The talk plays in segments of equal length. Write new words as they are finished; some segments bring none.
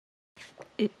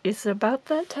It's about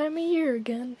that time of year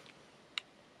again.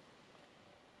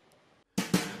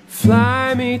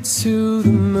 Fly me to the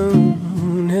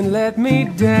moon and let me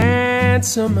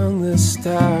dance among the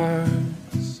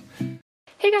stars.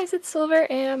 Hey guys, it's Silver,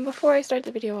 and before I start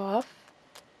the video off,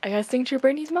 I gotta sing to your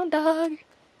Bernese Mountain Dog.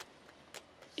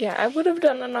 Yeah, I would have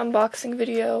done an unboxing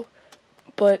video,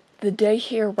 but the day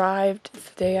he arrived,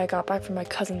 the day I got back from my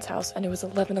cousin's house, and it was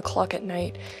 11 o'clock at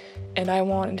night, and I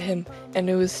wanted him, and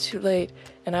it was too late,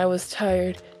 and I was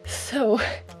tired, so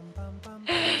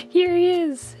here he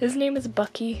is. His name is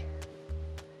Bucky,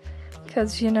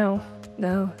 because, you know,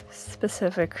 no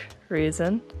specific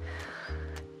reason.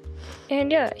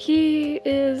 And yeah, he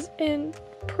is in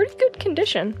pretty good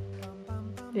condition.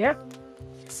 Yeah.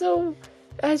 So,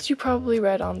 as you probably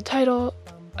read on the title,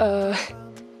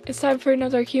 it's time for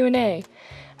another Q&A.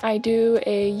 I do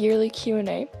a yearly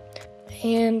Q&A,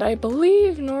 and I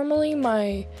believe normally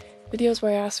my videos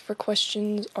where I ask for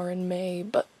questions are in May,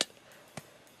 but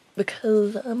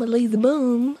because I'm a lazy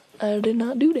bum, I did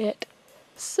not do that.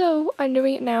 So, I'm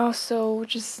doing it now, so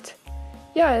just,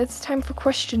 yeah, it's time for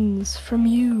questions from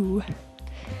you.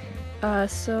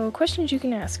 So questions you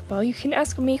can ask. Well, you can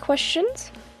ask me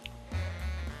questions.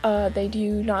 They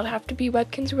do not have to be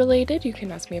webkinz related. You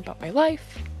can ask me about my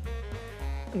life.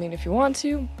 I mean, if you want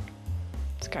to.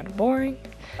 It's kind of boring.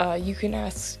 You can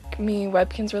ask me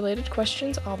webkinz related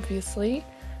questions, obviously.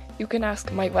 You can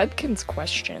ask my webkinz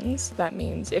questions. That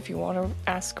means if you want to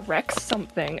ask Rex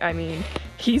something, I mean,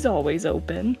 he's always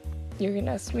open. You can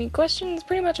ask me questions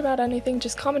pretty much about anything.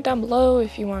 Just comment down below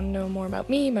if you want to know more about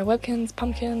me, my webkinz,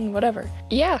 pumpkin, whatever.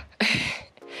 Yeah.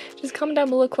 Just comment down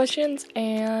below questions,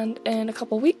 and in a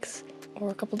couple weeks or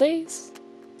a couple days,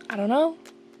 I don't know,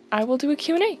 I will do a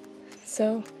Q&A.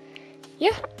 So,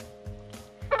 yeah.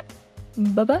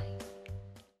 Bye-bye.